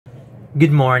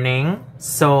Good morning.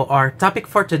 So our topic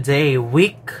for today,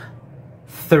 week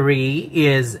 3,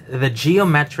 is the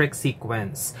geometric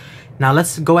sequence. Now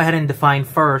let's go ahead and define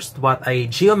first what a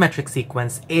geometric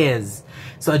sequence is.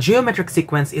 So a geometric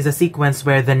sequence is a sequence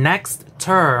where the next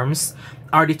terms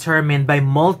are determined by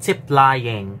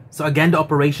multiplying. So again, the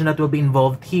operation that will be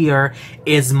involved here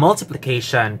is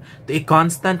multiplication to a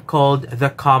constant called the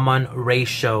common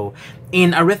ratio.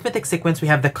 In arithmetic sequence, we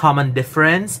have the common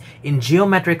difference. In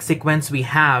geometric sequence, we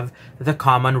have the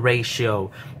common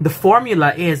ratio. The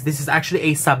formula is, this is actually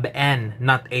a sub n,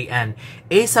 not a n.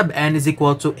 A sub n is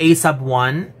equal to a sub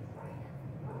 1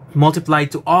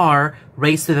 multiplied to r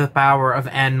raised to the power of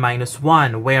n minus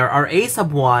 1, where our a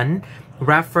sub 1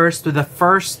 refers to the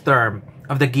first term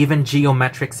of the given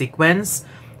geometric sequence,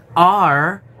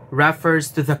 r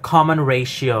refers to the common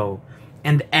ratio,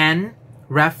 and n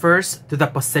refers to the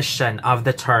position of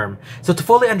the term. So to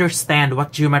fully understand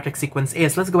what geometric sequence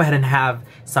is, let's go ahead and have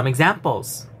some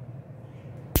examples.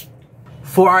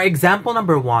 For our example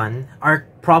number 1, our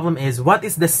problem is, what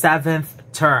is the 7th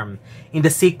term in the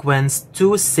sequence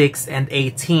 2, 6, and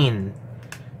 18?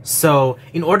 So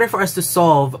in order for us to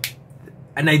solve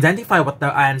and identify what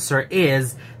the answer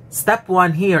is, step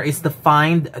 1 here is to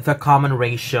find the common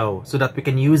ratio so that we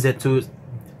can use it to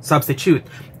substitute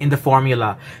in the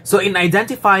formula. So in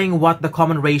identifying what the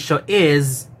common ratio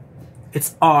is,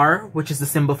 it's r, which is the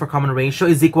symbol for common ratio,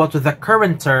 is equal to the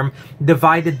current term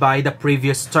divided by the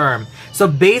previous term. So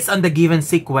based on the given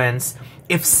sequence,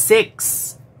 if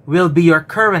 6 will be your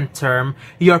current term,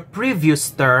 your previous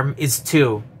term is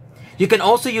 2. You can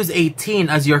also use 18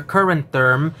 as your current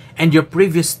term, and your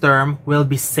previous term will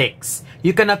be 6.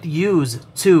 You cannot use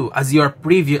 2 as your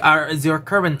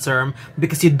current term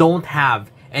because you don't have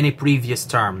any previous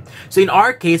term. So in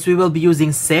our case, we will be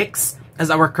using 6 as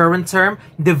our current term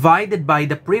divided by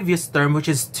the previous term, which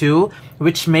is 2,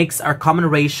 which makes our common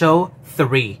ratio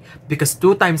 3. Because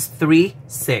 2 times 3,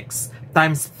 6.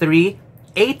 Times 3,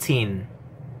 18.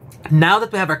 Now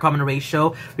that we have our common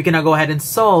ratio, we can now go ahead and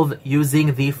solve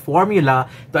using the formula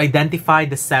to identify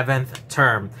the 7th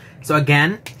term. So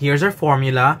again, here's our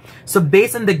formula. So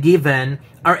based on the given,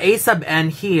 our a sub n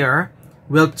here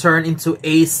will turn into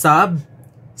a sub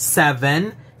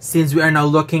 7, since we are now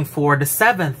looking for the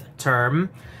 7th term.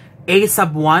 A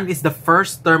sub 1 is the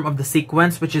first term of the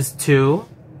sequence, which is 2,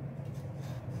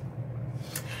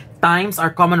 times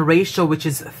our common ratio, which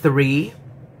is 3,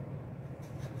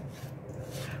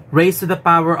 raised to the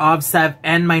power of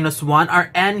n minus 1. Our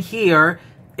n here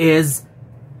is,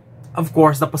 of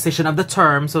course, the position of the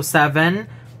term, so 7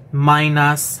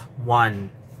 minus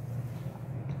 1.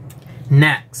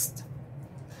 Next,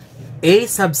 a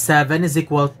sub 7 is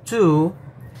equal to,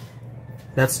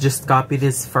 let's just copy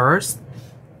this first,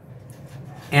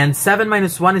 and 7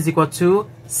 minus 1 is equal to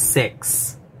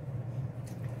 6.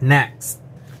 Next,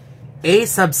 a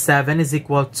sub 7 is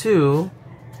equal to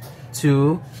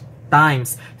 2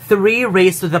 times 3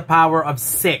 raised to the power of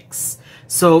 6.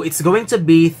 So it's going to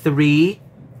be 3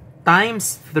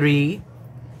 times 3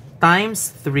 times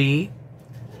 3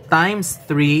 times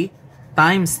 3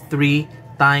 times 3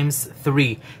 times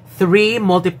 3. 3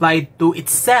 multiplied to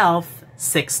itself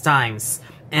 6 times.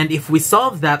 And if we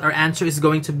solve that, our answer is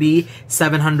going to be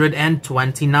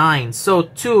 729. So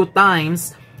 2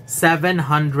 times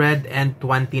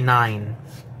 729.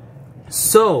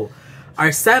 So our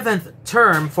 7th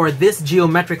term for this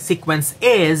geometric sequence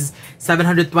is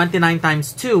 729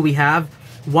 times 2. We have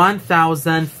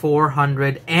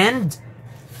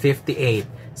 1,458.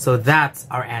 So that's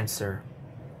our answer.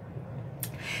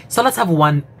 So let's have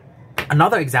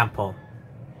another example.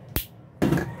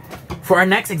 For our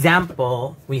next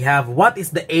example, we have, what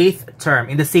is the 8th term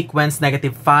in the sequence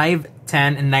 -5,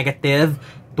 10, and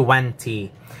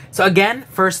 -20? So again,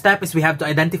 first step is we have to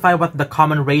identify what the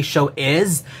common ratio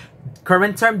is.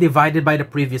 Current term divided by the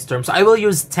previous term. So I will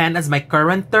use 10 as my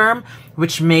current term,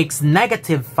 which makes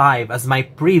 -5 as my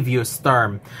previous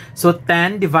term. So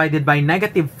 10 divided by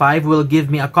 -5 will give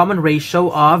me a common ratio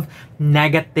of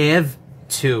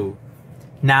 -2.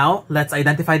 Now, let's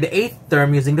identify the 8th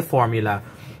term using the formula.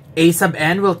 A sub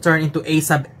n will turn into a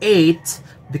sub 8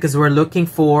 because we're looking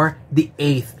for the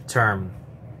 8th term.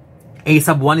 A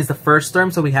sub 1 is the first term,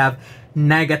 so we have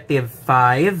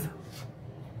 -5.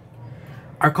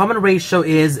 Our common ratio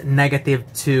is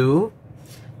 -2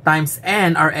 times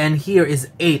n. Our n here is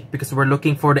 8 because we're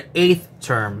looking for the 8th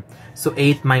term. So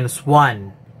 8 minus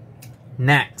 1.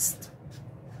 Next.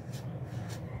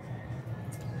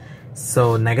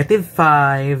 So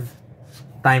 -5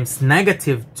 times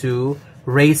 -2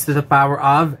 raised to the power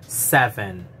of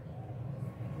 7.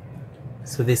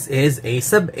 So this is a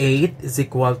sub 8 is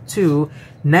equal to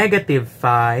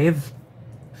 -5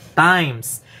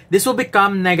 times. This will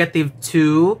become negative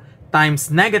 2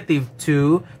 times negative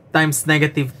 2 times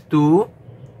negative 2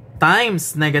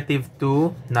 times negative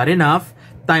 2, not enough,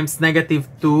 times negative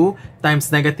 2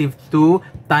 times negative 2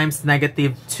 times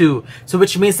negative 2. So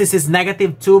which means this is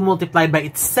negative 2 multiplied by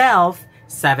itself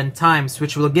 7 times,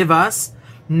 which will give us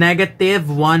negative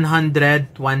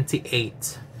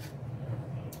 128.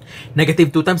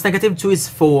 Negative 2 times negative 2 is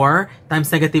 4,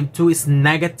 times negative 2 is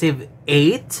negative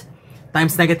 8,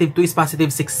 times negative 2 is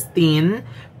positive 16,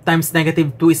 times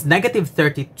negative 2 is negative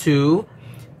 32,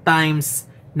 times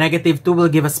negative 2 will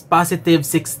give us positive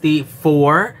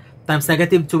 64, times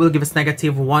negative 2 will give us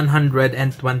negative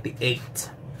 128.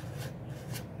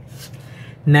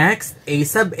 Next, a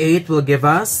sub 8 will give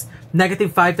us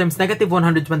negative 5 times negative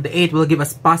 128 will give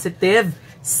us positive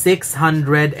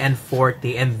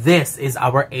 640, and this is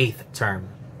our 8th term.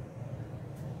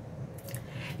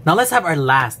 Now let's have our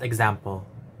last example.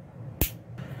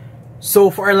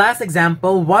 So for our last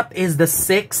example, what is the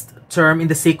 6th term in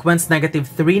the sequence negative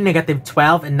 3, negative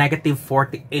 12, and negative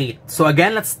 48? So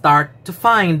again, let's start to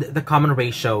find the common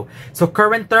ratio. So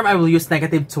current term, I will use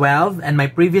negative 12, and my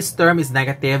previous term is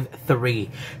negative 3.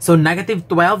 So negative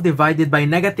 12 divided by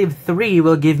negative 3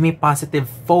 will give me positive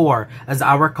 4 as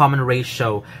our common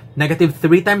ratio. Negative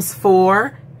 3 times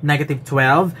 4, negative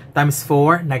 12 times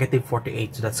 4, negative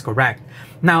 48. So that's correct.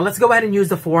 Now let's go ahead and use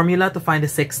the formula to find the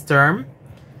 6th term.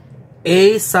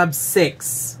 A sub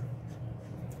 6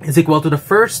 is equal to the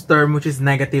first term, which is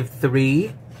negative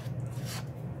 3,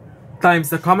 times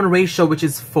the common ratio, which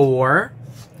is 4,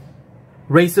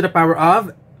 raised to the power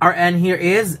of, our n here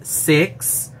is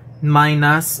 6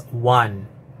 minus 1.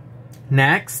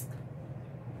 Next,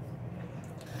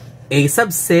 a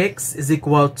sub 6 is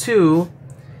equal to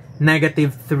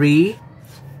negative 3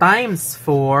 times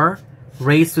 4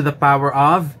 raised to the power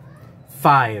of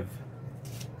 5.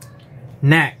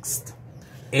 Next,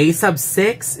 a sub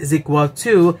 6 is equal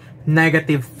to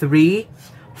negative 3,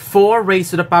 4 raised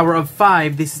to the power of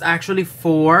 5. This is actually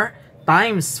 4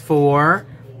 times 4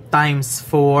 times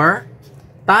 4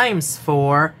 times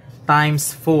 4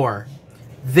 times 4.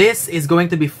 This is going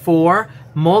to be 4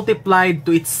 multiplied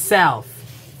to itself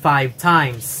 5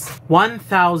 times.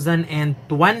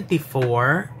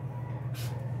 1024.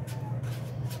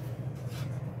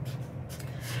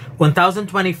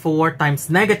 1024 times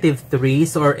negative 3,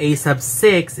 so our a sub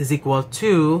 6 is equal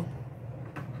to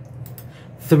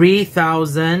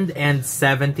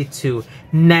 3072.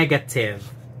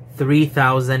 Negative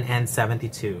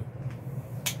 3072.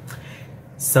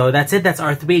 So that's it. That's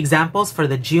our 3 examples for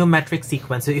the geometric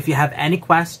sequence. So if you have any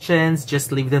questions,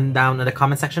 just leave them down in the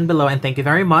comment section below. And thank you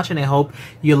very much. And I hope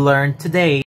you learned today.